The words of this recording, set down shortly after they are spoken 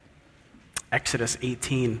Exodus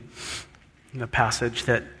 18, the passage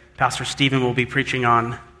that Pastor Stephen will be preaching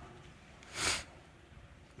on,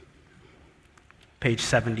 page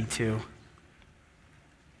 72.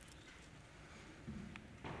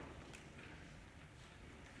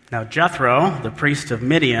 Now Jethro, the priest of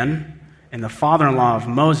Midian, and the father-in-law of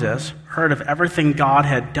Moses, heard of everything God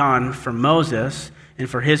had done for Moses and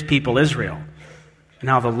for his people Israel, and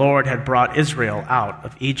how the Lord had brought Israel out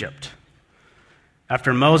of Egypt.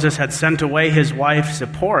 After Moses had sent away his wife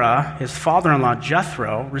Zipporah, his father-in-law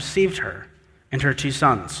Jethro received her and her 2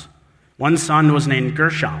 sons. One son was named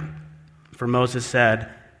Gershom, for Moses said,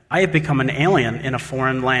 "I have become an alien in a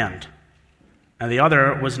foreign land." And the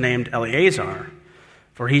other was named Eleazar,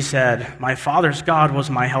 for he said, "My father's God was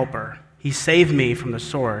my helper. He saved me from the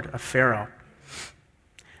sword of Pharaoh."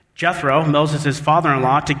 Jethro, Moses'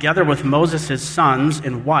 father-in-law, together with Moses' sons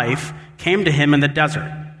and wife, came to him in the desert,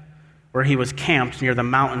 where he was camped near the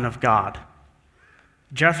mountain of God.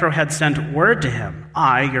 Jethro had sent word to him,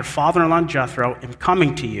 "I, your father-in-law Jethro, am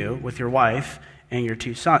coming to you with your wife and her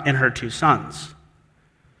 2 sons."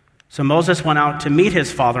 So Moses went out to meet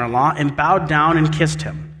his father-in-law and bowed down and kissed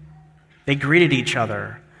him. They greeted each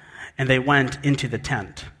other, and they went into the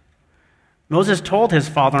tent. Moses told his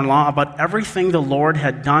father-in-law about everything the Lord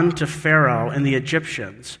had done to Pharaoh and the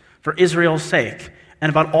Egyptians for Israel's sake, and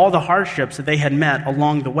about all the hardships that they had met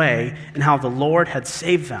along the way, and how the Lord had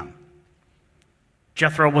saved them.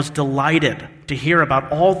 Jethro was delighted to hear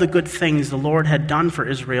about all the good things the Lord had done for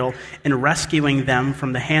Israel in rescuing them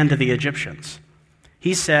from the hand of the Egyptians.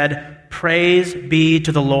 He said, "Praise be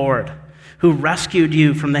to the Lord, who rescued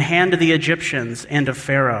you from the hand of the Egyptians and of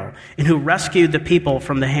Pharaoh, and who rescued the people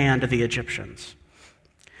from the hand of the Egyptians.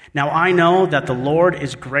 Now I know that the Lord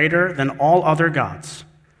is greater than all other gods,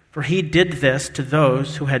 for he did this to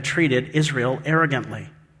those who had treated Israel arrogantly."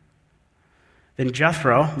 Then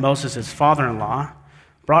Jethro, Moses' father-in-law,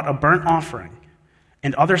 brought a burnt offering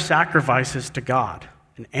and other sacrifices to God.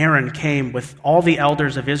 And Aaron came with all the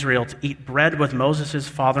elders of Israel to eat bread with Moses'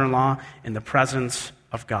 father-in-law in the presence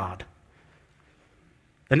of God.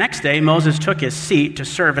 The next day, Moses took his seat to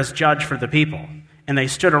serve as judge for the people, and they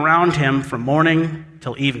stood around him from morning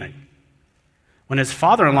till evening. When his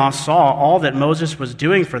father-in-law saw all that Moses was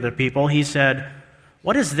doing for the people, he said,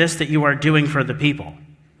 "What is this that you are doing for the people?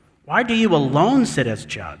 Why do you alone sit as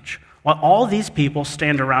judge, while all these people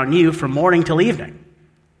stand around you from morning till evening?"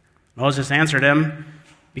 Moses answered him,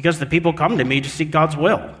 "Because the people come to me to seek God's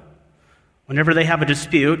will. Whenever they have a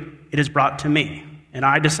dispute, it is brought to me, and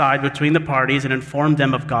I decide between the parties and inform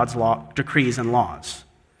them of God's decrees and laws."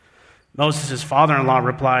 Moses' father-in-law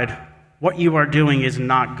replied, "What you are doing is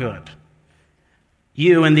not good.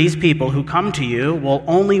 You and these people who come to you will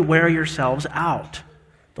only wear yourselves out.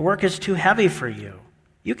 The work is too heavy for you.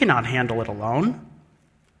 You cannot handle it alone.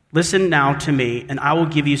 Listen now to me, and I will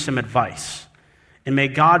give you some advice, and may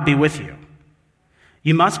God be with you.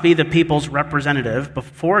 You must be the people's representative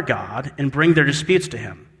before God and bring their disputes to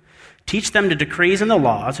him. Teach them the decrees and the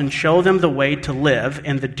laws and show them the way to live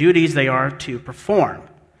and the duties they are to perform.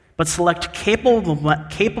 But select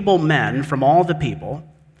capable men from all the people,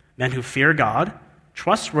 men who fear God,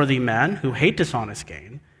 trustworthy men who hate dishonest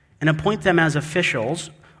gain, and appoint them as officials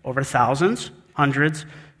over thousands, hundreds,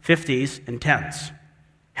 fifties, and tens.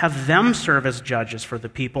 Have them serve as judges for the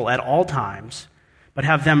people at all times, but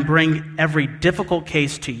have them bring every difficult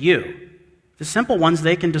case to you. The simple ones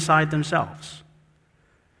they can decide themselves.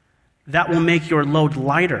 That will make your load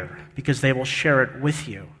lighter because they will share it with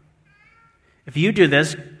you. If you do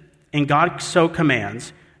this, and God so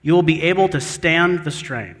commands, you will be able to stand the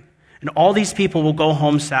strain, and all these people will go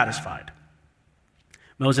home satisfied."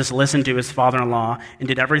 Moses listened to his father-in-law and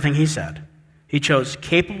did everything he said. He chose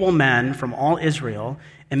capable men from all Israel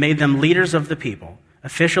and made them leaders of the people,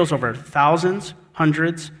 officials over thousands,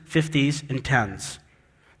 hundreds, fifties, and tens.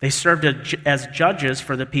 They served as judges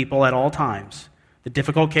for the people at all times. The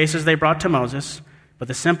difficult cases they brought to Moses, but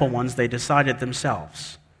the simple ones they decided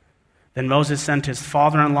themselves. Then Moses sent his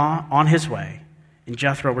father-in-law on his way, and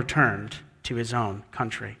Jethro returned to his own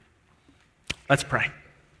country. Let's pray.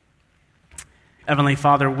 Heavenly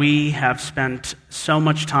Father, we have spent so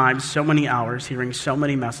much time, so many hours hearing so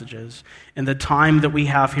many messages, and the time that we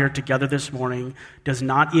have here together this morning does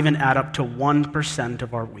not even add up to 1%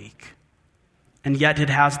 of our week. And yet it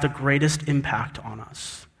has the greatest impact on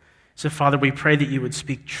us. So Father, we pray that you would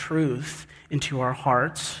speak truth into our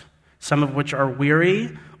hearts, some of which are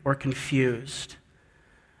weary or confused,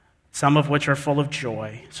 some of which are full of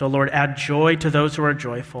joy. So Lord, add joy to those who are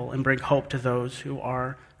joyful and bring hope to those who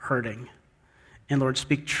are hurting. And Lord,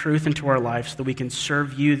 speak truth into our lives so that we can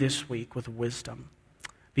serve you this week with wisdom.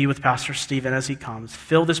 be with Pastor Stephen as he comes.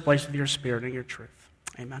 Fill this place with your Spirit and your truth.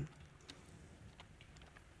 Amen.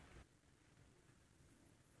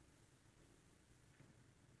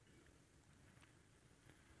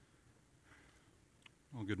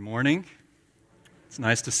 Well, good morning. It's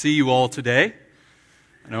nice to see you all today.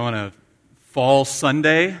 I know on a fall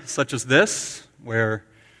Sunday such as this, where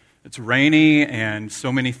it's rainy and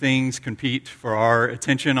so many things compete for our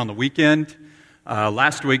attention on the weekend.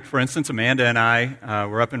 Last week, for instance, Amanda and I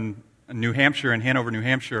were up in New Hampshire, in Hanover, New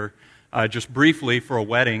Hampshire, just briefly for a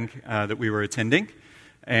wedding that we were attending.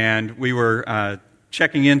 And we were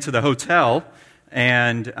checking into the hotel,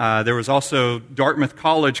 and there was also Dartmouth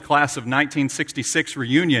College class of 1966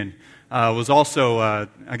 reunion was also,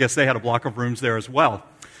 I guess they had a block of rooms there as well.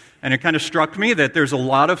 And it kind of struck me that there's a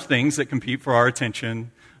lot of things that compete for our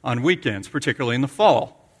attention on weekends, particularly in the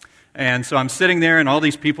fall. And so I'm sitting there, and all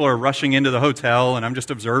these people are rushing into the hotel, and I'm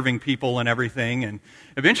just observing people and everything. And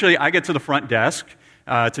eventually I get to the front desk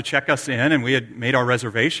to check us in, and we had made our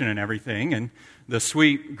reservation and everything. And the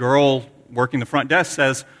sweet girl working the front desk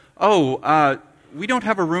says, we don't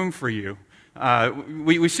have a room for you.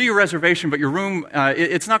 We see your reservation, but your room,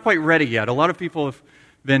 it's not quite ready yet. A lot of people have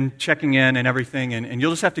been checking in and everything, and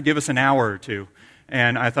you'll just have to give us an hour or two.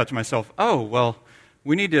 And I thought to myself,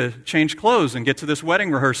 we need to change clothes and get to this wedding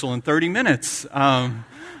rehearsal in 30 minutes.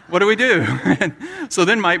 What do we do? And so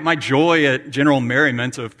then my joy at general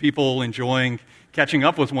merriment of people enjoying catching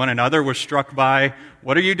up with one another was struck by,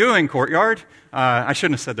 what are you doing, Courtyard? I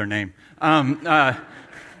shouldn't have said their name.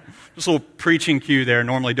 Just a little preaching cue there.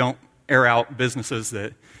 Normally don't air out businesses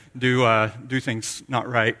that do things not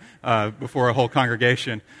right before a whole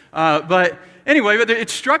congregation. But anyway, it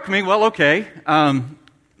struck me,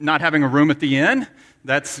 not having a room at the inn,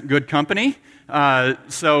 that's good company.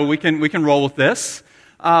 So we can roll with this.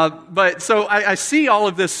 But I see all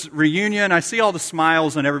of this reunion, I see all the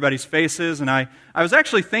smiles on everybody's faces, and I was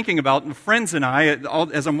actually thinking about friends and I,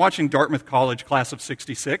 as I'm watching Dartmouth College class of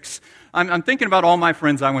 66, I'm thinking about all my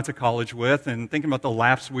friends I went to college with, and thinking about the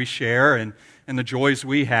laughs we share and the joys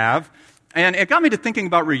we have. And it got me to thinking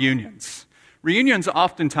about reunions. Reunions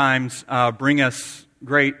oftentimes bring us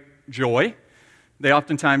great joy. They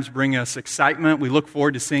oftentimes bring us excitement. We look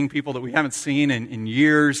forward to seeing people that we haven't seen in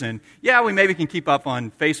years. And we maybe can keep up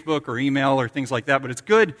on Facebook or email or things like that, but it's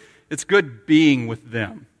good being with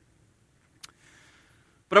them.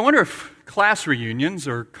 But I wonder if class reunions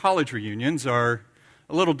or college reunions are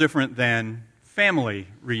a little different than family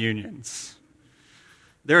reunions.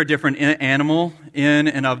 They're a different animal in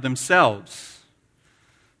and of themselves.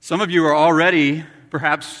 Some of you are already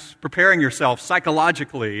perhaps preparing yourself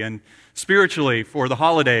psychologically and spiritually for the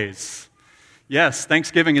holidays. Yes,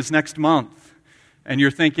 Thanksgiving is next month, and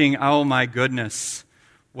you're thinking, oh my goodness,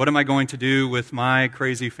 what am I going to do with my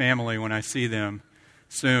crazy family when I see them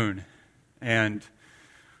soon? And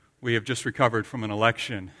we have just recovered from an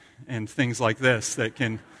election and things like this that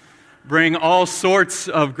can bring all sorts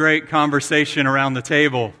of great conversation around the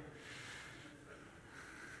table.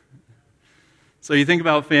 So you think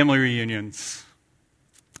about family reunions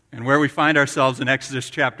and where we find ourselves in Exodus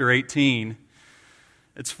chapter 18.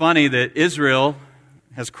 It's funny that Israel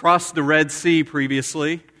has crossed the Red Sea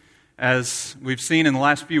previously. As we've seen in the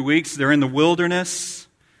last few weeks, they're in the wilderness.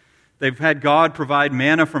 They've had God provide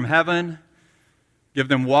manna from heaven, give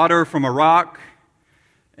them water from a rock,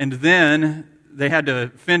 and then they had to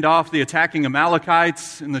fend off the attacking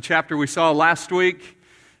Amalekites in the chapter we saw last week.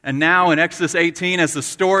 And now in Exodus 18, as the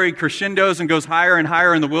story crescendos and goes higher and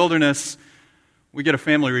higher in the wilderness, we get a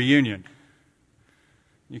family reunion.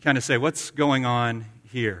 You kind of say, what's going on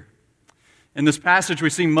here? In this passage, we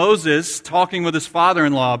see Moses talking with his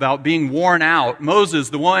father-in-law about being worn out. Moses,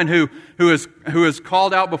 the one who is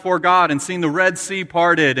called out before God and seen the Red Sea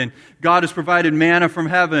parted, and God has provided manna from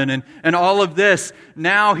heaven, and all of this.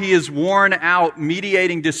 Now he is worn out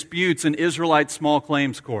mediating disputes in Israelite small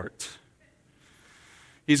claims court.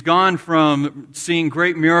 He's gone from seeing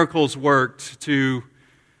great miracles worked to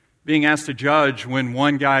being asked to judge when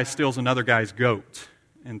one guy steals another guy's goat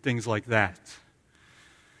and things like that.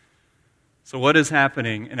 So what is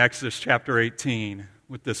happening in Exodus chapter 18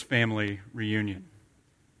 with this family reunion?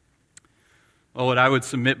 Well, what I would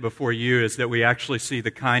submit before you is that we actually see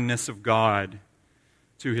the kindness of God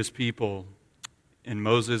to his people in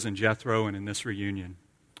Moses and Jethro and in this reunion.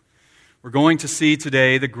 We're going to see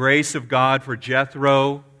today the grace of God for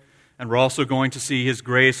Jethro, and we're also going to see his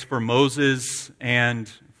grace for Moses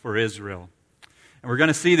and for Israel. And we're going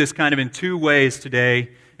to see this kind of in two ways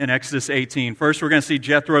today in Exodus 18. First, we're going to see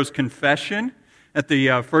Jethro's confession at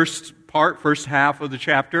the first half of the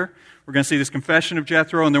chapter. We're going to see this confession of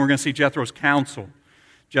Jethro, and then we're going to see Jethro's counsel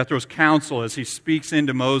Jethro's counsel as he speaks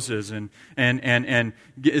into Moses and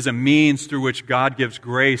is a means through which God gives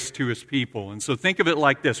grace to his people. And so think of it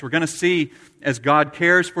like this. We're going to see, as God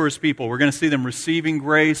cares for his people, we're going to see them receiving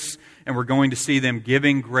grace, and we're going to see them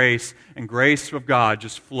giving grace, and grace of God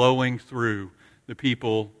just flowing through the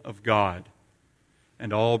people of God,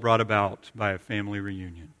 and all brought about by a family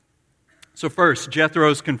reunion. So first,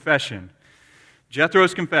 Jethro's confession.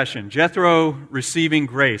 Jethro's confession. Jethro receiving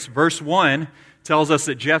grace. Verse 1 tells us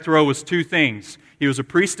that Jethro was two things. He was a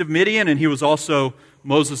priest of Midian, and he was also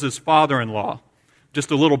Moses' father-in-law. Just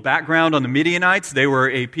a little background on the Midianites. They were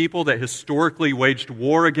a people that historically waged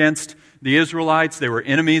war against the Israelites. They were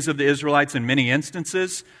enemies of the Israelites in many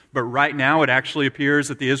instances, but right now it actually appears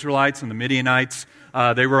that the Israelites and the Midianites,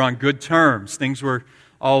 they were on good terms. Things were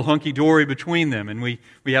all hunky-dory between them, and we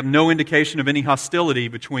have no indication of any hostility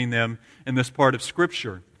between them in this part of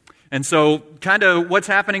Scripture. And so kind of what's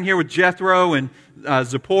happening here with Jethro and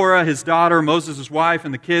Zipporah, his daughter, Moses' wife,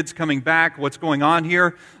 and the kids coming back, what's going on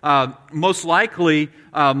here? Most likely,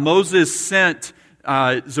 Moses sent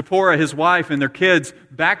Zipporah, his wife, and their kids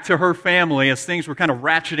back to her family as things were kind of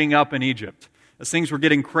ratcheting up in Egypt. As things were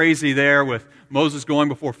getting crazy there with Moses going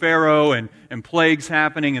before Pharaoh and plagues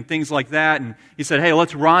happening and things like that. And he said, hey,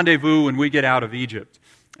 let's rendezvous when we get out of Egypt.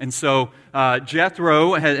 And so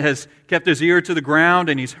Jethro has kept his ear to the ground,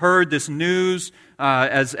 and he's heard this news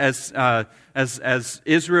as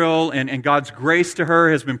Israel and God's grace to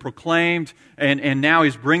her has been proclaimed, and now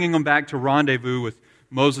he's bringing them back to rendezvous with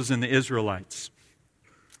Moses and the Israelites.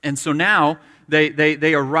 And so now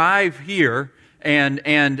they arrive here, and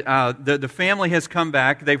the family has come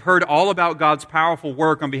back. They've heard all about God's powerful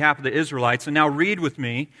work on behalf of the Israelites. And now read with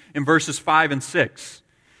me in verses 5 and 6.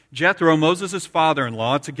 Jethro, Moses'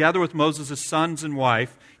 father-in-law, together with Moses' sons and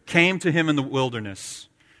wife, came to him in the wilderness,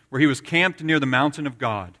 where he was camped near the mountain of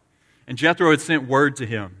God. And Jethro had sent word to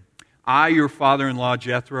him, I, your father-in-law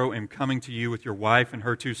Jethro, am coming to you with your wife and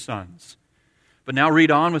her 2 sons. But now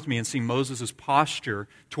read on with me and see Moses' posture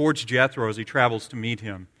towards Jethro as he travels to meet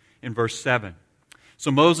him in verse 7.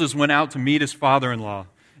 So Moses went out to meet his father-in-law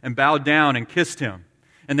and bowed down and kissed him.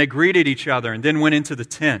 And they greeted each other and then went into the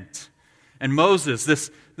tent. And Moses,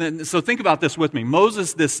 so think about this with me.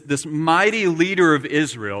 Moses, this mighty leader of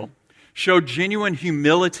Israel, showed genuine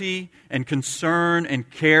humility and concern and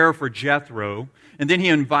care for Jethro. And then he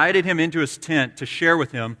invited him into his tent to share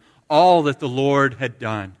with him all that the Lord had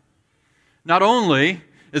done. Not only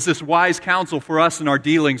is this wise counsel for us in our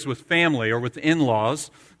dealings with family or with in-laws,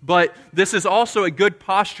 but this is also a good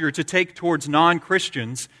posture to take towards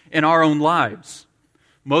non-Christians in our own lives.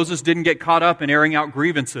 Moses didn't get caught up in airing out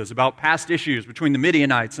grievances about past issues between the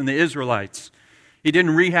Midianites and the Israelites. He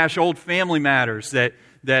didn't rehash old family matters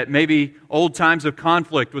that maybe old times of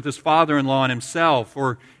conflict with his father-in-law and himself,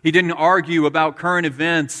 or he didn't argue about current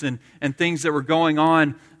events and things that were going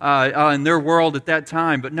on in their world at that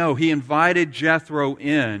time. But no, he invited Jethro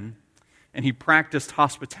in, and he practiced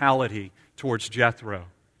hospitality towards Jethro,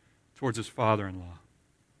 towards his father-in-law.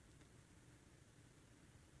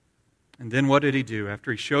 And then what did he do?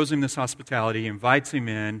 After he shows him this hospitality, he invites him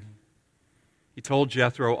in. He told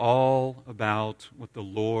Jethro all about what the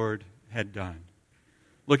Lord had done.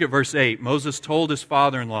 Look at verse 8. Moses told his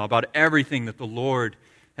father-in-law about everything that the Lord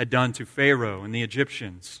had done to Pharaoh and the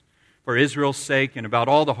Egyptians for Israel's sake, and about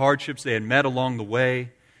all the hardships they had met along the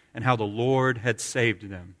way, and how the Lord had saved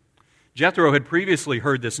them. Jethro had previously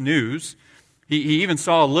heard this news. He even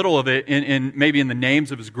saw a little of it maybe in the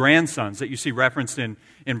names of his grandsons that you see referenced in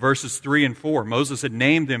verses 3 and 4. Moses had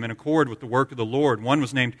named them in accord with the work of the Lord. One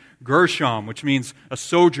was named Gershom, which means a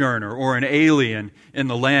sojourner or an alien in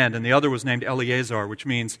the land, and the other was named Eleazar, which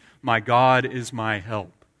means my God is my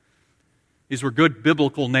help. These were good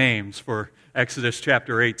biblical names for Exodus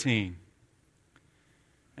chapter 18.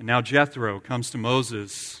 And now Jethro comes to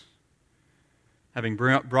Moses, having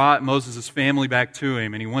brought Moses' family back to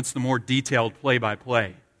him, and he wants the more detailed play-by-play.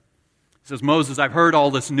 He says, Moses, I've heard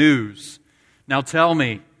all this news. Now tell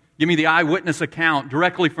me, give me the eyewitness account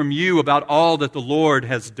directly from you about all that the Lord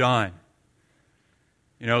has done.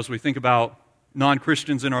 You know, as we think about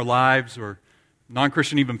non-Christians in our lives, or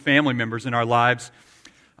non-Christian even family members in our lives,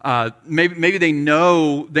 maybe they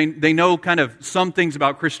know kind of some things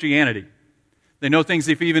about Christianity. They know things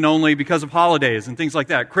if even only because of holidays and things like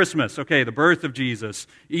that. Christmas, okay, the birth of Jesus.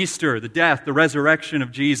 Easter, the death, the resurrection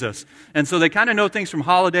of Jesus. And so they kind of know things from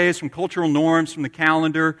holidays, from cultural norms, from the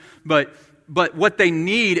calendar. But what they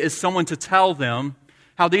need is someone to tell them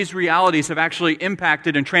how these realities have actually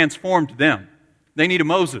impacted and transformed them. They need a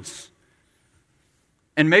Moses.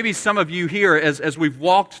 And maybe some of you here, as we've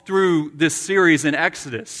walked through this series in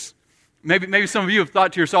Exodus, Maybe some of you have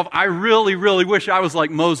thought to yourself, I really, really wish I was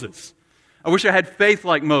like Moses. I wish I had faith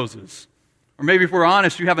like Moses. Or maybe if we're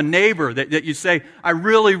honest, you have a neighbor that you say, I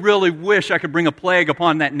really, really wish I could bring a plague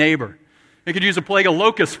upon that neighbor. I could use a plague of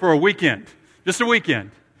locusts for a weekend, just a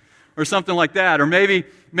weekend, or something like that. Or maybe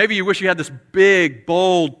you wish you had this big,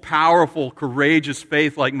 bold, powerful, courageous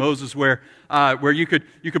faith like Moses where you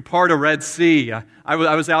could part a Red Sea. I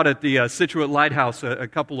was out at the Scituate Lighthouse a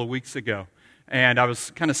couple of weeks ago, and I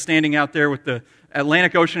was kind of standing out there with the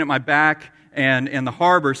Atlantic Ocean at my back and the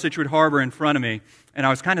harbor, Scituate Harbor, in front of me. And I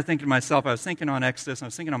was kind of thinking to myself, I was thinking on Exodus, and I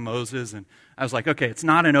was thinking on Moses, and I was like, okay, it's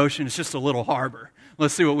not an ocean, it's just a little harbor.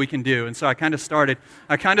 Let's see what we can do. And so I kind of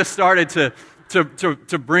started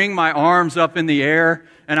to bring my arms up in the air,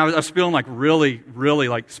 and I was feeling like really, really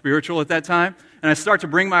like spiritual at that time. And I start to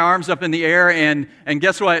bring my arms up in the air, and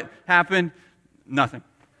guess what happened? Nothing.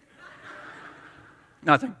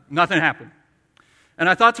 Nothing happened. And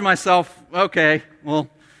I thought to myself, okay, well,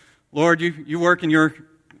 Lord, you work in your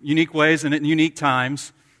unique ways and at unique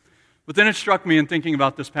times. But then it struck me in thinking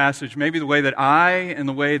about this passage, maybe the way that I and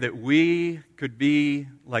the way that we could be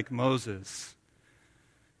like Moses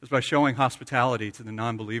is by showing hospitality to the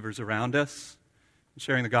non-believers around us and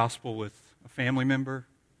sharing the gospel with a family member,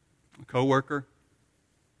 a coworker,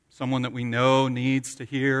 someone that we know needs to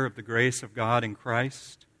hear of the grace of God in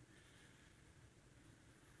Christ.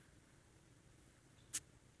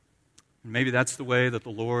 And maybe that's the way that the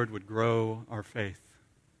Lord would grow our faith.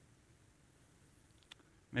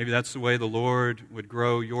 Maybe that's the way the Lord would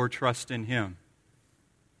grow your trust in Him.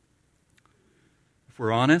 If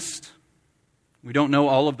we're honest, we don't know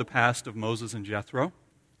all of the past of Moses and Jethro,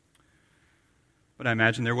 but I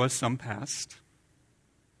imagine there was some past.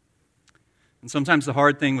 And sometimes the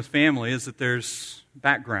hard thing with family is that there's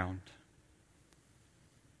background.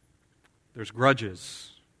 There's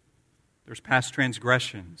grudges. There's past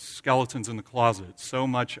transgressions, skeletons in the closet, so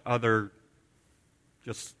much other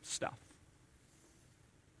just stuff.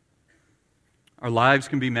 Our lives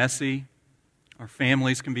can be messy. Our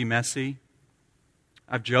families can be messy.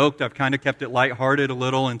 I've joked, I've kind of kept it lighthearted a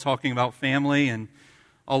little in talking about family and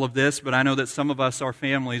all of this, but I know that some of us, our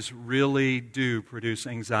families, really do produce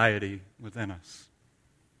anxiety within us.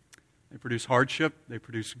 They produce hardship, they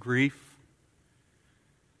produce grief.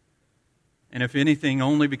 And if anything,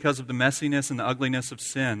 only because of the messiness and the ugliness of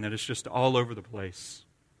sin that is just all over the place.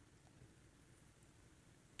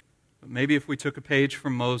 But maybe if we took a page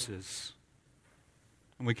from Moses,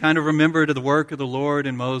 and we kind of remembered the work of the Lord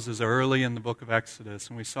in Moses early in the book of Exodus,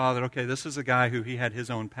 and we saw that, okay, this is a guy who he had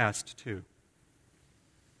his own past too.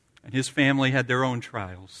 And his family had their own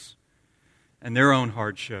trials and their own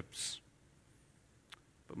hardships.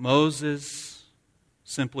 But Moses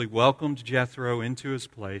simply welcomed Jethro into his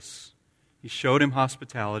place. He showed him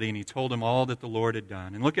hospitality, and he told him all that the Lord had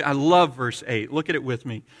done. And I love verse 8. Look at it with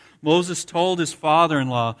me. Moses told his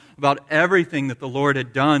father-in-law about everything that the Lord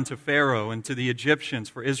had done to Pharaoh and to the Egyptians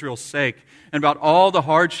for Israel's sake, and about all the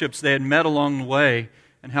hardships they had met along the way,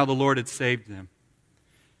 and how the Lord had saved them.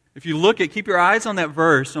 If you keep your eyes on that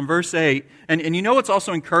verse, on verse 8, and you know what's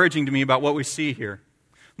also encouraging to me about what we see here?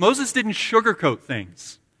 Moses didn't sugarcoat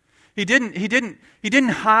things. He didn't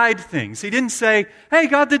hide things. He didn't say, hey,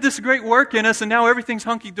 God did this great work in us and now everything's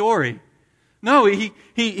hunky-dory. No,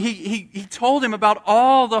 he told him about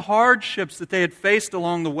all the hardships that they had faced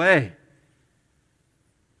along the way.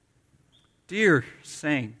 Dear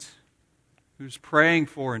saint, who's praying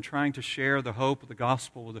for and trying to share the hope of the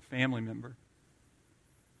gospel with a family member,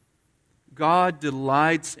 God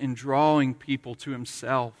delights in drawing people to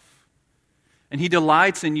Himself. And He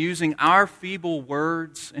delights in using our feeble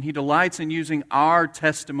words, and He delights in using our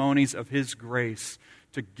testimonies of His grace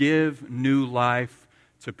to give new life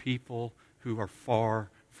to people who are far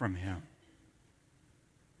from Him.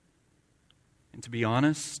 And to be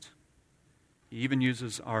honest, He even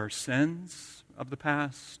uses our sins of the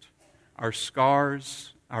past, our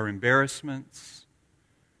scars, our embarrassments,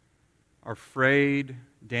 our frayed,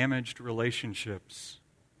 damaged relationships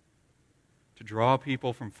to draw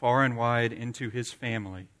people from far and wide into His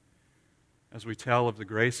family as we tell of the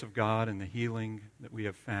grace of God and the healing that we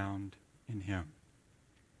have found in Him.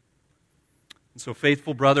 And so,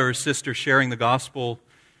 faithful brother or sister sharing the gospel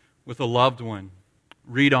with a loved one,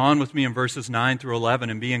 read on with me in verses 9 through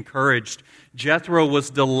 11 and be encouraged. Jethro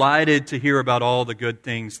was delighted to hear about all the good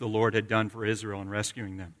things the Lord had done for Israel in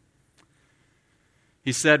rescuing them.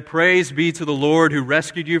 He said, "Praise be to the Lord who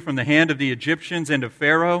rescued you from the hand of the Egyptians and of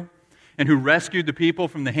Pharaoh, and who rescued the people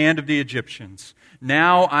from the hand of the Egyptians.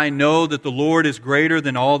 Now I know that the Lord is greater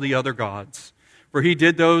than all the other gods, for He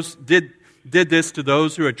did this to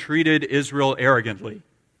those who had treated Israel arrogantly."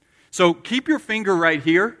 So keep your finger right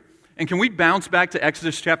here And can we bounce back to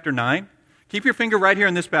Exodus chapter 9? Keep your finger right here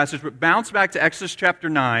in this passage, but bounce back to Exodus chapter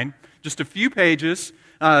 9, just a few pages,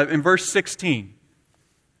 in verse 16.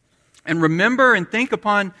 And remember and think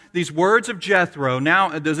upon these words of Jethro,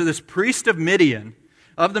 now this priest of Midian,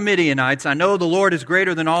 of the Midianites. I know the Lord is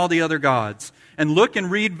greater than all the other gods. And look and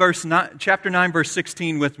read chapter 9, verse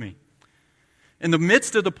 16 with me. In the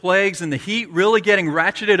midst of the plagues and the heat really getting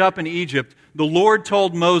ratcheted up in Egypt, the Lord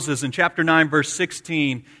told Moses in chapter 9, verse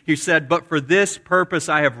 16, He said, "But for this purpose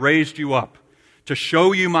I have raised you up, to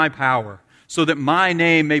show you my power, so that my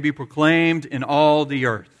name may be proclaimed in all the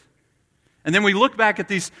earth." And then we look back at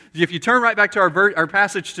these, if you turn right back to our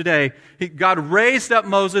passage today, God raised up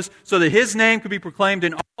Moses so that his name could be proclaimed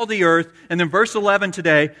in all the earth. And then verse 11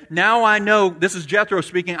 today, now I know, this is Jethro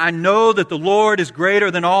speaking, I know that the Lord is greater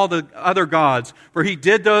than all the other gods, for he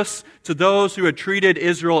did this to those who had treated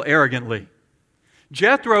Israel arrogantly.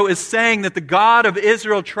 Jethro is saying that the God of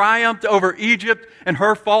Israel triumphed over Egypt and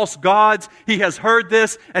her false gods. He has heard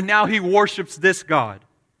this, and now he worships this God.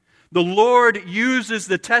 The Lord uses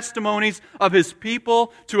the testimonies of His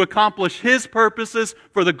people to accomplish His purposes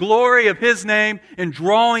for the glory of His name in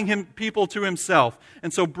drawing people to Himself.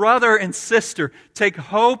 And so, brother and sister, take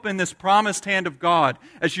hope in this promised hand of God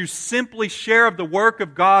as you simply share of the work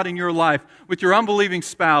of God in your life with your unbelieving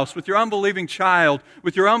spouse, with your unbelieving child,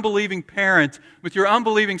 with your unbelieving parent, with your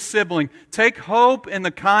unbelieving sibling. Take hope in the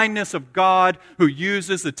kindness of God who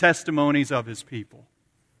uses the testimonies of His people.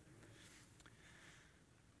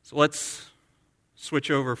 So let's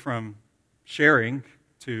switch over from sharing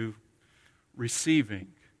to receiving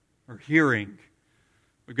or hearing.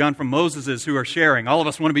 We've gone from Moseses who are sharing. All of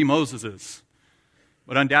us want to be Moseses.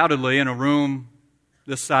 But undoubtedly, in a room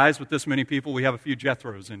this size with this many people, we have a few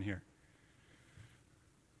Jethros in here.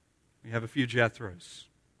 We have a few Jethros.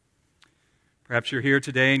 Perhaps you're here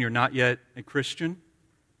today and you're not yet a Christian.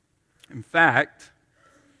 In fact,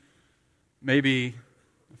 maybe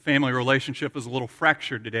family relationship is a little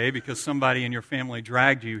fractured today because somebody in your family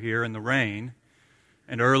dragged you here in the rain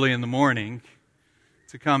and early in the morning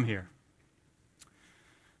to come here.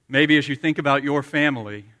 Maybe as you think about your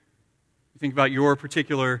family, you think about your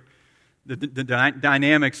particular, the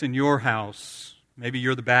dynamics in your house. Maybe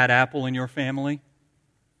you're the bad apple in your family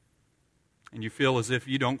and you feel as if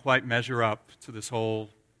you don't quite measure up to this whole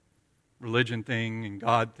religion thing and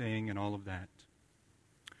God thing and all of that.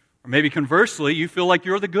 Or maybe conversely, you feel like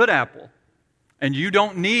you're the good apple and you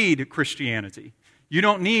don't need Christianity. You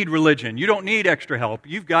don't need religion. You don't need extra help.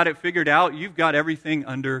 You've got it figured out. You've got everything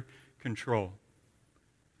under control.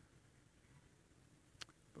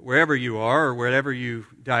 But wherever you are or wherever you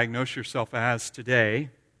diagnose yourself as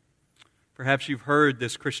today, perhaps you've heard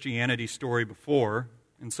this Christianity story before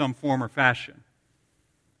in some form or fashion.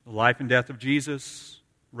 The life and death of Jesus,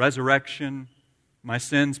 resurrection, my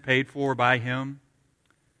sins paid for by Him.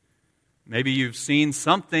 Maybe you've seen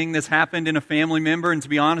something that's happened in a family member, and to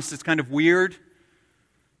be honest, it's kind of weird.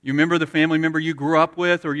 You remember the family member you grew up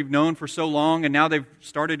with or you've known for so long, and now they've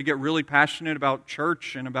started to get really passionate about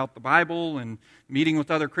church and about the Bible and meeting with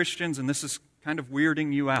other Christians, and this is kind of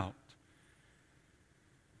weirding you out.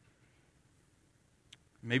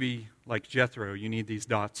 Maybe, like Jethro, you need these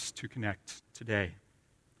dots to connect today.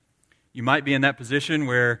 You might be in that position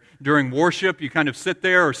where during worship you kind of sit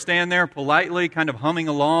there or stand there politely, kind of humming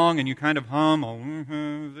along, and you kind of hum,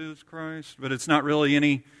 "Oh, this Christ," but it's not really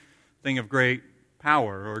anything of great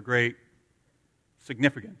power or great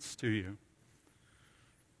significance to you.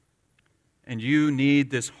 And you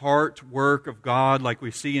need this heart work of God like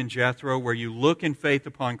we see in Jethro, where you look in faith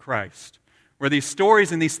upon Christ, where these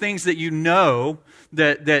stories and these things that you know,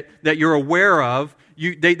 that you're aware of,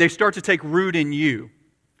 they start to take root in you.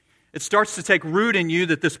 It starts to take root in you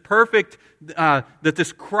that this that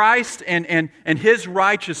this Christ and His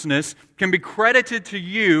righteousness can be credited to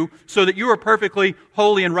you so that you are perfectly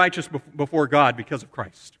holy and righteous before God because of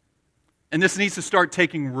Christ. And this needs to start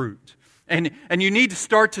taking root. And you need to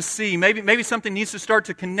start to see, maybe something needs to start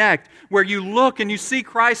to connect, where you look and you see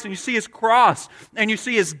Christ and you see His cross and you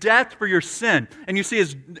see His death for your sin and you see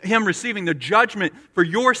Him receiving the judgment for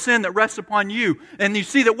your sin that rests upon you. And you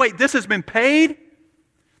see that, wait, this has been paid?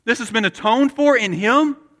 This has been atoned for in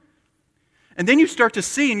Him? And then you start to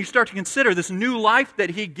see and you start to consider this new life that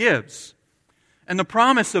He gives and the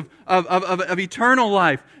promise of eternal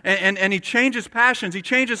life. And He changes passions, He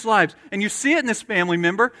changes lives. And you see it in this family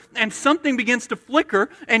member, and something begins to flicker,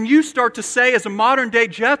 and you start to say, as a modern-day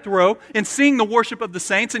Jethro, in seeing the worship of the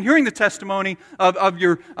saints and hearing the testimony of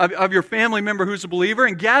your family member who's a believer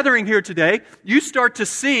and gathering here today, you start to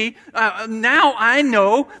see, now I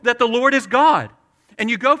know that the Lord is God. And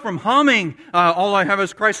you go from humming, "All I have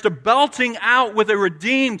is Christ," to belting out with a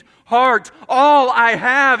redeemed heart. All I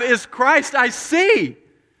have is Christ. I see.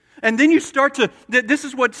 And then you start to, this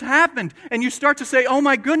is what's happened. And you start to say, oh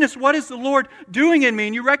my goodness, what is the Lord doing in me?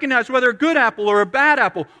 And you recognize whether a good apple or a bad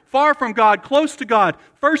apple, far from God, close to God,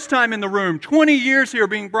 first time in the room, 20 years here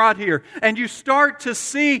being brought here. And you start to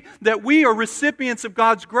see that we are recipients of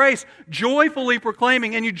God's grace, joyfully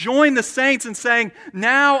proclaiming. And you join the saints in saying,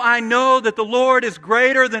 now I know that the Lord is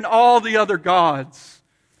greater than all the other gods.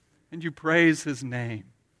 And you praise His name.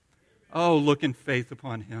 Oh, look in faith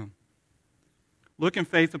upon Him. Look in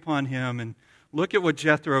faith upon Him, and look at what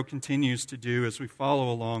Jethro continues to do as we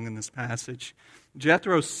follow along in this passage.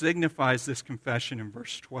 Jethro signifies this confession in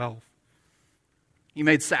verse 12. He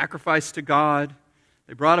made sacrifice to God.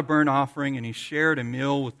 They brought a burnt offering, and he shared a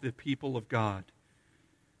meal with the people of God.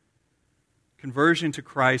 Conversion to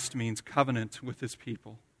Christ means covenant with His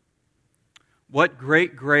people. What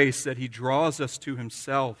great grace that He draws us to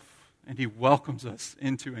Himself, and He welcomes us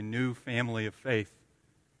into a new family of faith.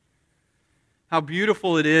 How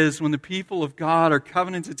beautiful it is when the people of God are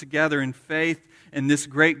covenanted together in faith in this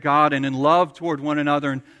great God and in love toward one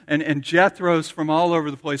another. And Jethros from all over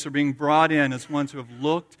the place are being brought in as ones who have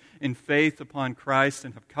looked in faith upon Christ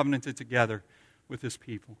and have covenanted together with His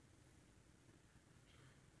people.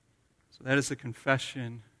 So that is the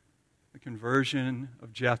confession, the conversion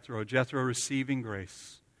of Jethro receiving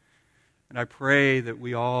grace. And I pray that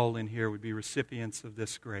we all in here would be recipients of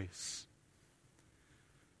this grace.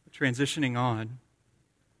 Transitioning on,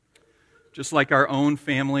 just like our own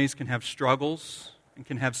families can have struggles and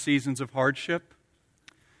can have seasons of hardship,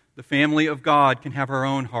 the family of God can have our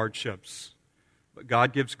own hardships. But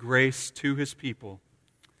God gives grace to His people,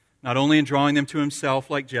 not only in drawing them to Himself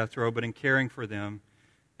like Jethro, but in caring for them,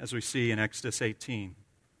 as we see in Exodus 18.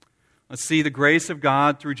 Let's see the grace of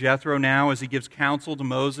God through Jethro now as he gives counsel to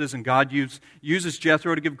Moses, and God uses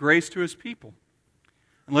Jethro to give grace to His people.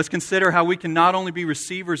 And let's consider how we can not only be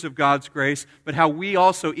receivers of God's grace, but how we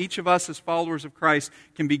also, each of us as followers of Christ,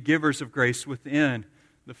 can be givers of grace within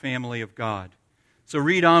the family of God. So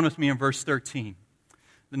read on with me in verse 13.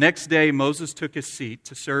 The next day Moses took his seat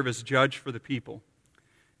to serve as judge for the people,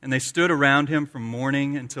 and they stood around him from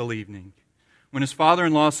morning until evening. When his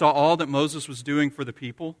father-in-law saw all that Moses was doing for the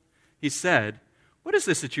people, he said, "What is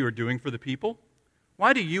this that you are doing for the people?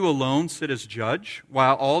 Why do you alone sit as judge,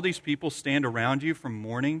 while all these people stand around you from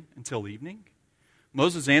morning until evening?"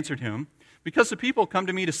 Moses answered him, "Because the people come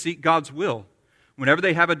to me to seek God's will. Whenever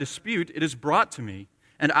they have a dispute, it is brought to me,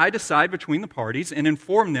 and I decide between the parties and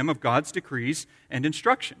inform them of God's decrees and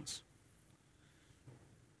instructions."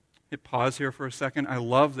 Hit pause here for a second. I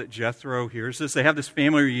love that Jethro hears this. They have this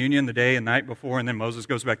family reunion the day and night before, and then Moses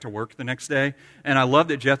goes back to work the next day. And I love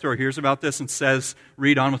that Jethro hears about this and says,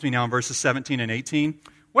 read on with me now in verses 17 and 18,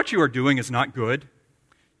 "What you are doing is not good.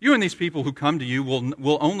 You and these people who come to you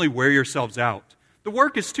will only wear yourselves out. The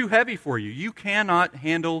work is too heavy for you. You cannot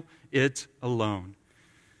handle it alone."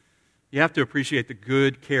 You have to appreciate the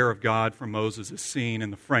good care of God for Moses as seen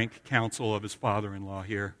in the frank counsel of his father-in-law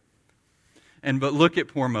here. But look at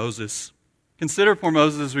poor Moses. Consider poor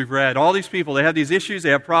Moses as we've read. All these people, they have these issues,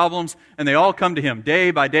 they have problems, and they all come to him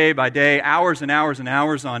day by day by day, hours and hours and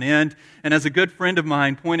hours on end. And as a good friend of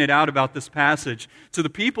mine pointed out about this passage, to the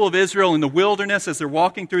people of Israel in the wilderness as they're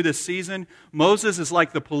walking through this season, Moses is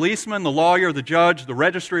like the policeman, the lawyer, the judge, the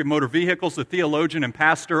registry of motor vehicles, the theologian, and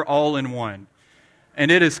pastor all in one.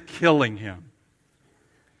 And it is killing him.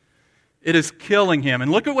 It is killing him.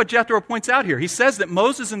 And look at what Jethro points out here. He says that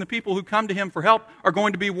Moses and the people who come to him for help are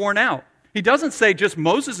going to be worn out. He doesn't say just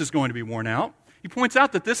Moses is going to be worn out. He points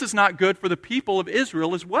out that this is not good for the people of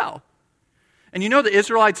Israel as well. And you know the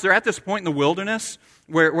Israelites, they're at this point in the wilderness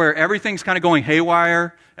where everything's kind of going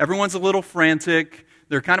haywire. Everyone's a little frantic.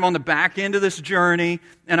 They're kind of on the back end of this journey.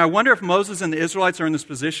 And I wonder if Moses and the Israelites are in this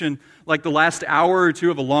position like the last hour or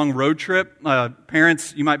two of a long road trip.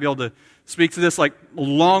 Parents, you might be able to speak to this, like a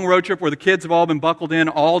long road trip where the kids have all been buckled in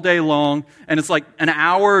all day long, and it's like an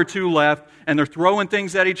hour or two left, and they're throwing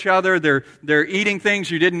things at each other, they're eating things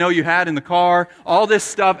you didn't know you had in the car, all this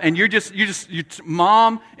stuff, and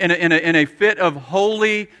mom in a fit of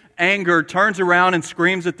holy anger turns around and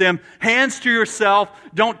screams at them, "Hands to yourself,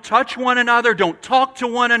 don't touch one another, don't talk to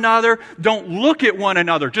one another, don't look at one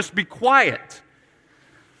another, just be quiet."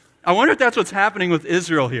 I wonder if that's what's happening with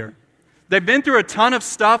Israel here. They've been through a ton of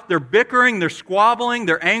stuff. They're bickering, they're squabbling,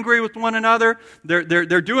 they're angry with one another.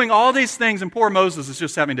 They're doing all these things, and poor Moses is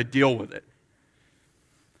just having to deal with it.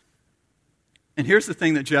 And here's the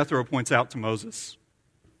thing that Jethro points out to Moses.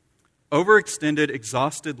 Overextended,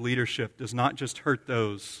 exhausted leadership does not just hurt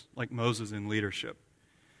those like Moses in leadership.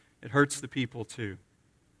 It hurts the people too.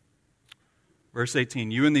 Verse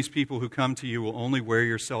 18, you and these people who come to you will only wear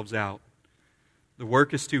yourselves out. The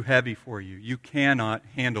work is too heavy for you. You cannot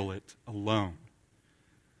handle it alone.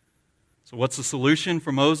 So what's the solution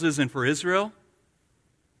for Moses and for Israel?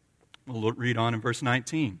 We'll read on in verse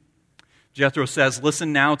 19. Jethro says,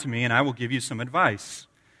 listen now to me, and I will give you some advice,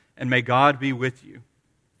 and may God be with you.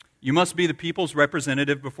 You must be the people's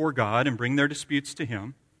representative before God and bring their disputes to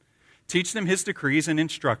Him. Teach them His decrees and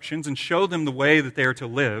instructions, and show them the way that they are to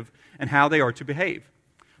live and how they are to behave.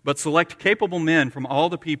 But select capable men from all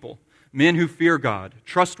the people, men who fear God,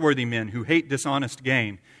 trustworthy men who hate dishonest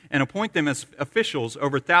gain, and appoint them as officials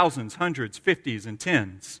over thousands, hundreds, fifties, and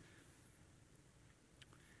tens.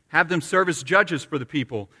 Have them serve as judges for the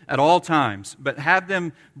people at all times, but have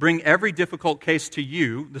them bring every difficult case to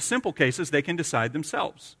you. The simple cases they can decide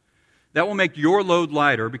themselves. That will make your load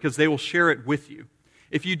lighter because they will share it with you.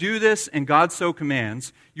 If you do this, and God so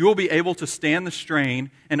commands, you will be able to stand the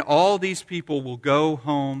strain, and all these people will go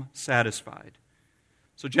home satisfied.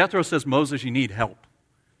 So Jethro says, Moses, you need help.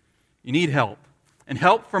 You need help. And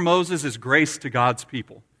help for Moses is grace to God's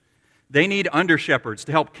people. They need under-shepherds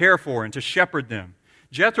to help care for and to shepherd them.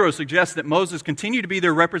 Jethro suggests that Moses continue to be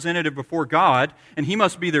their representative before God, and he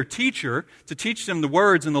must be their teacher to teach them the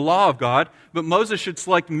words and the law of God, but Moses should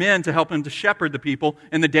select men to help him to shepherd the people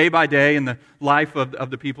in the day-by-day in the life of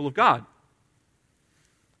the people of God.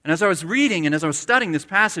 And as I was reading and as I was studying this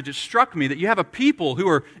passage, it struck me that you have a people who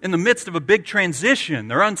are in the midst of a big transition.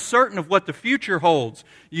 They're uncertain of what the future holds.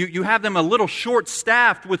 You have them a little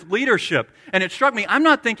short-staffed with leadership. And it struck me, I'm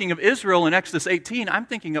not thinking of Israel in Exodus 18, I'm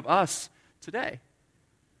thinking of us today.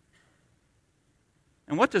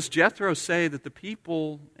 And what does Jethro say that the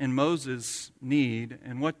people and Moses need,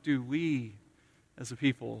 and what do we as a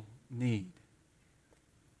people need?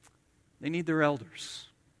 They need their elders.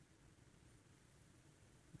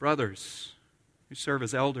 Brothers who serve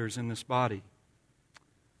as elders in this body.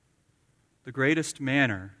 The greatest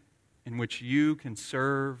manner in which you can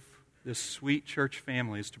serve this sweet church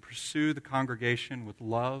family is to pursue the congregation with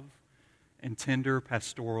love and tender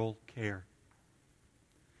pastoral care.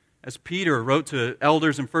 As Peter wrote to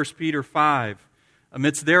elders in 1 Peter 5,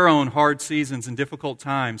 amidst their own hard seasons and difficult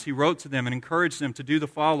times, he wrote to them and encouraged them to do the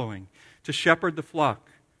following: to shepherd the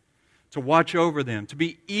flock, to watch over them, to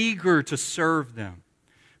be eager to serve them,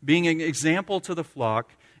 being an example to the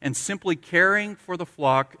flock, and simply caring for the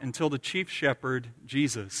flock until the chief shepherd,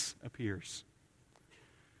 Jesus, appears.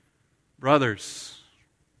 Brothers,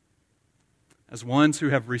 as ones who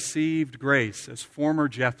have received grace as former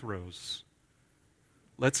Jethros,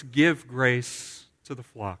 let's give grace to the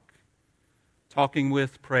flock, talking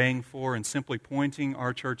with, praying for, and simply pointing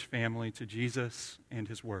our church family to Jesus and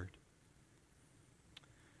His Word.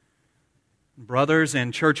 Brothers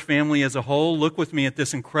and church family as a whole, look with me at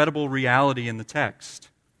this incredible reality in the text.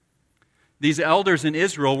 These elders in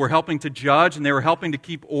Israel were helping to judge, and they were helping to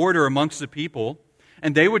keep order amongst the people,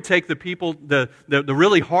 and they would take the people, the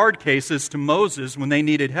really hard cases to Moses when they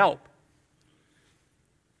needed help.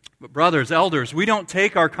 But brothers, elders, we don't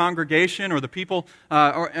take our congregation or the people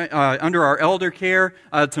under our elder care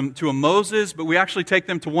to a Moses, but we actually take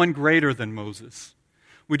them to one greater than Moses.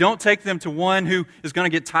 We don't take them to one who is going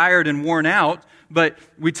to get tired and worn out, but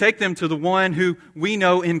we take them to the one who we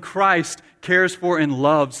know in Christ cares for and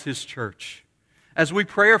loves His church. As we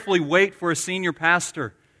prayerfully wait for a senior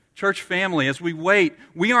pastor, church family, as we wait,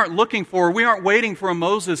 we aren't waiting for a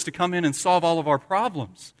Moses to come in and solve all of our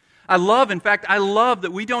problems. I love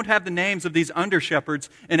that we don't have the names of these under-shepherds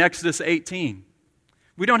in Exodus 18.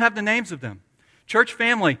 We don't have the names of them. Church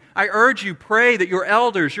family, I urge you, pray that your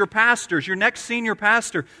elders, your pastors, your next senior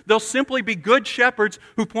pastor, they'll simply be good shepherds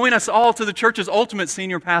who point us all to the church's ultimate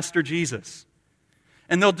senior pastor, Jesus.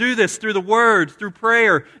 And they'll do this through the Word, through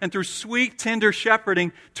prayer, and through sweet, tender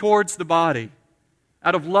shepherding towards the body,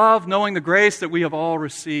 out of love, knowing the grace that we have all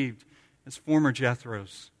received as former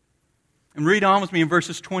Jethros. And read on with me in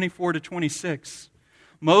verses 24 to 26.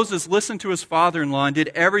 Moses listened to his father-in-law and did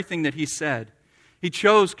everything that he said. He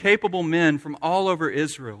chose capable men from all over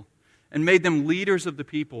Israel and made them leaders of the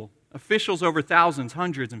people, officials over thousands,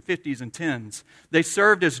 hundreds, and fifties, and tens. They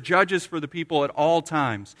served as judges for the people at all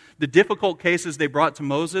times. The difficult cases they brought to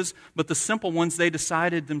Moses, but the simple ones they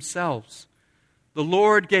decided themselves. The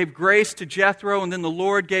Lord gave grace to Jethro, and then the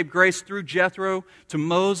Lord gave grace through Jethro to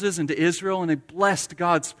Moses and to Israel, and they blessed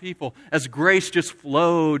God's people as grace just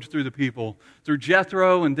flowed through the people, through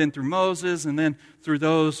Jethro, and then through Moses, and then through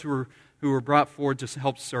those who were brought forward to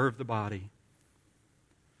help serve the body.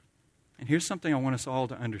 And here's something I want us all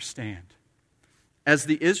to understand. As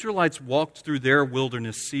the Israelites walked through their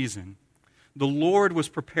wilderness season, the Lord was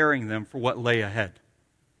preparing them for what lay ahead.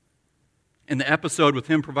 In the episode with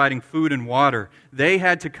him providing food and water, they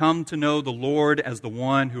had to come to know the Lord as the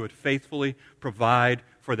one who would faithfully provide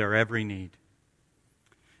for their every need.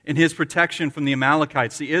 In his protection from the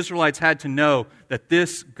Amalekites, the Israelites had to know that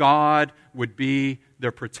this God would be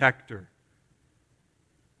their protector.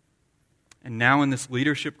 And now in this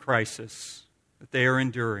leadership crisis that they are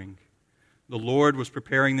enduring, the Lord was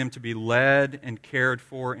preparing them to be led and cared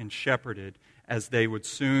for and shepherded as they would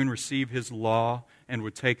soon receive his law and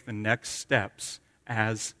would take the next steps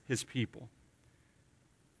as his people.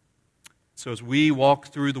 So as we walk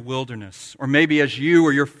through the wilderness, or maybe as you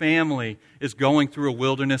or your family is going through a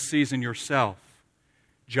wilderness season yourself,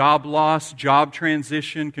 job loss, job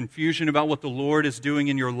transition, confusion about what the Lord is doing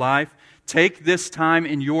in your life, take this time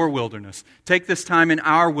in your wilderness. Take this time in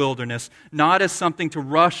our wilderness, not as something to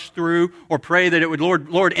rush through or pray that it would,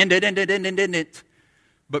 Lord, end it.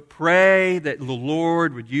 But pray that the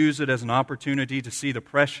Lord would use it as an opportunity to see the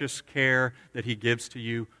precious care that he gives to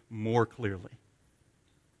you more clearly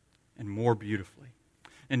and more beautifully.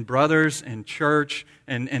 And brothers and church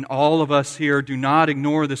and all of us here, do not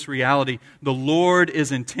ignore this reality. The Lord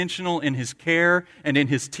is intentional in his care and in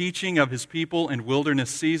his teaching of his people in wilderness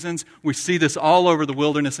seasons. We see this all over the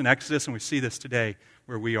wilderness in Exodus, and we see this today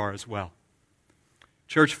where we are as well.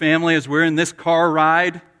 Church family, as we're in this car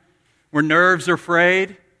ride, where nerves are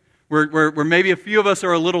frayed, where maybe a few of us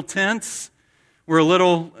are a little tense, we're a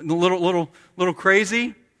little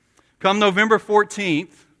crazy. Come November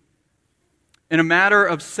 14th, in a matter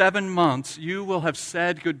of 7 months, you will have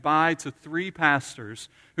said goodbye to 3 pastors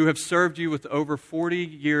who have served you with over 40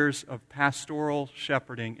 years of pastoral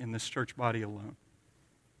shepherding in this church body alone.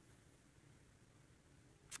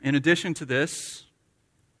 In addition to this,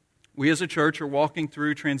 we as a church are walking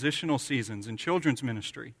through transitional seasons in children's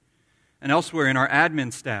ministry and elsewhere in our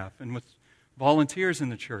admin staff and with volunteers in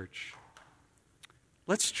the church.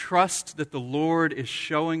 Let's trust that the Lord is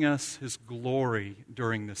showing us his glory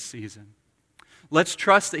during this season. Let's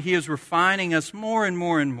trust that he is refining us more and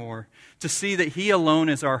more and more to see that he alone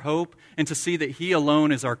is our hope and to see that he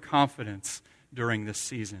alone is our confidence during this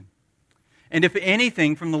season. And if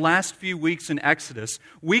anything, from the last few weeks in Exodus,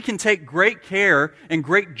 we can take great care and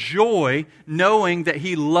great joy knowing that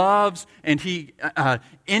he loves and he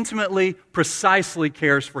intimately, precisely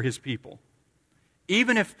cares for his people.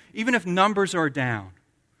 Even if numbers are down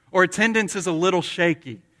or attendance is a little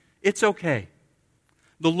shaky, it's okay.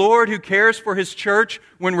 The Lord who cares for his church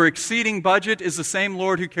when we're exceeding budget is the same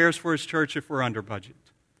Lord who cares for his church if we're under budget.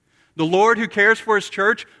 The Lord who cares for his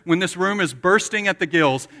church when this room is bursting at the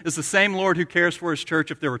gills is the same Lord who cares for his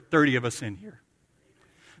church if there were 30 of us in here.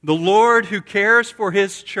 The Lord who cares for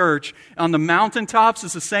his church on the mountaintops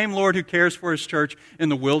is the same Lord who cares for his church in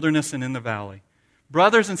the wilderness and in the valley.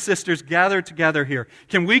 Brothers and sisters, gather together here.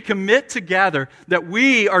 Can we commit together that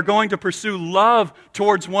we are going to pursue love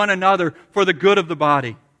towards one another for the good of the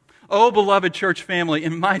body? Oh, beloved church family,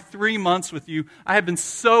 in my 3 months with you, I have been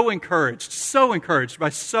so encouraged by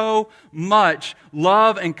so much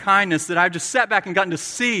love and kindness that I've just sat back and gotten to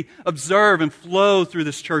see, observe, and flow through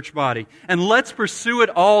this church body. And let's pursue it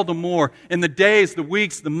all the more in the days, the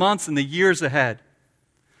weeks, the months, and the years ahead.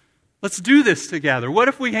 Let's do this together. What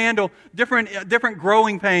if we handle different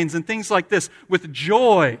growing pains and things like this with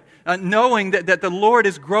joy, knowing that the Lord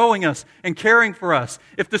is growing us and caring for us?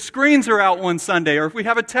 If the screens are out one Sunday, or if we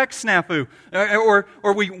have a tech snafu,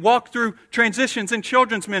 or we walk through transitions in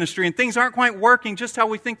children's ministry and things aren't quite working just how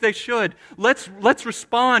we think they should, let's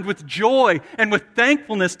respond with joy and with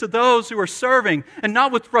thankfulness to those who are serving, and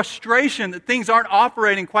not with frustration that things aren't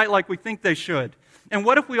operating quite like we think they should. And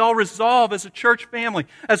what if we all resolve as a church family,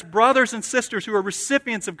 as brothers and sisters who are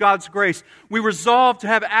recipients of God's grace, we resolve to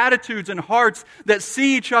have attitudes and hearts that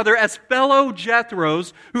see each other as fellow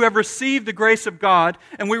Jethros who have received the grace of God,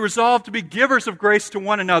 and we resolve to be givers of grace to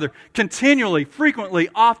one another, continually, frequently,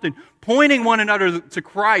 often, pointing one another to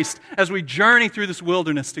Christ as we journey through this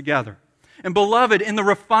wilderness together. And beloved, in the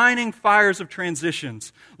refining fires of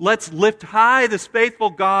transitions, let's lift high this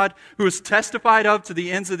faithful God who is testified of to the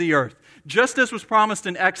ends of the earth. Just as was promised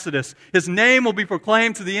in Exodus, his name will be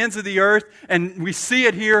proclaimed to the ends of the earth, and we see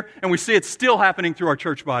it here, and we see it still happening through our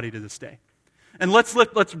church body to this day. And let's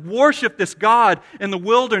worship this God in the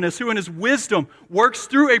wilderness who in his wisdom works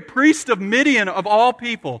through a priest of Midian of all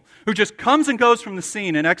people, who just comes and goes from the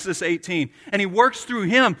scene in Exodus 18. And he works through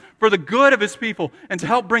him for the good of his people and to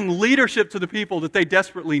help bring leadership to the people that they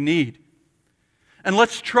desperately need. And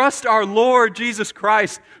let's trust our Lord Jesus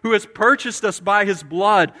Christ, who has purchased us by his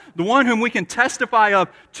blood, the one whom we can testify of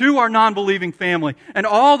to our non-believing family and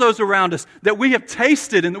all those around us, that we have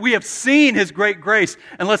tasted and that we have seen his great grace.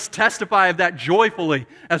 And let's testify of that joyfully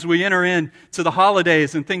as we enter into the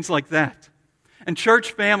holidays and things like that. And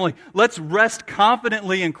church family, let's rest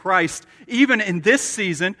confidently in Christ, even in this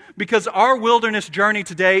season, because our wilderness journey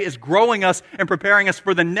today is growing us and preparing us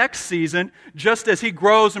for the next season, just as He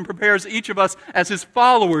grows and prepares each of us as His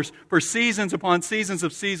followers for seasons upon seasons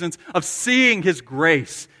of seeing His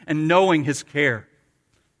grace and knowing His care.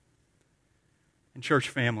 And church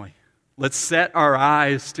family, let's set our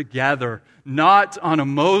eyes together, not on a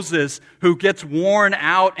Moses who gets worn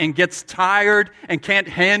out and gets tired and can't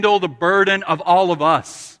handle the burden of all of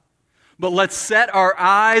us. But let's set our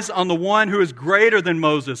eyes on the one who is greater than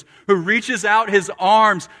Moses, who reaches out His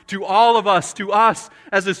arms to all of us, to us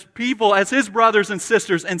as His people, as His brothers and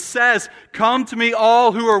sisters, and says, "Come to me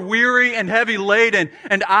all who are weary and heavy laden,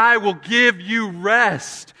 and I will give you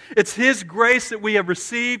rest." It's His grace that we have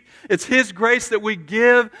received. It's His grace that we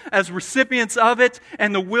give as recipients of it.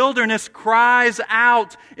 And the wilderness cries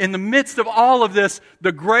out in the midst of all of this.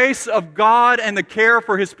 The grace of God and the care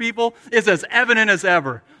for His people is as evident as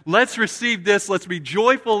ever. Let's receive this. Let's be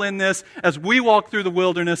joyful in this as we walk through the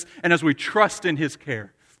wilderness and as we trust in His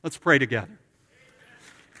care. Let's pray together.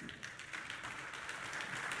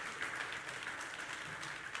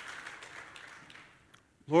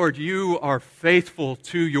 Lord, you are faithful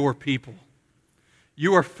to your people.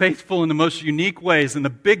 You are faithful in the most unique ways, in the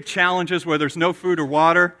big challenges where there's no food or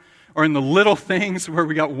water, or in the little things where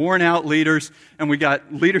we got worn out leaders and we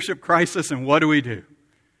got leadership crisis, and what do?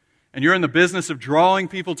 And you're in the business of drawing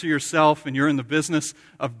people to yourself, and you're in the business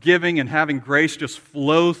of giving and having grace just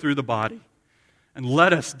flow through the body. And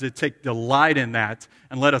let us take delight in that,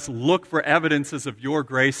 and let us look for evidences of your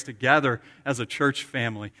grace together as a church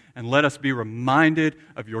family. And let us be reminded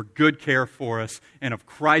of your good care for us and of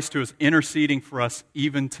Christ who is interceding for us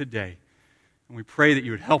even today. And we pray that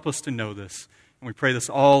you would help us to know this. And we pray this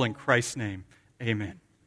all in Christ's name. Amen.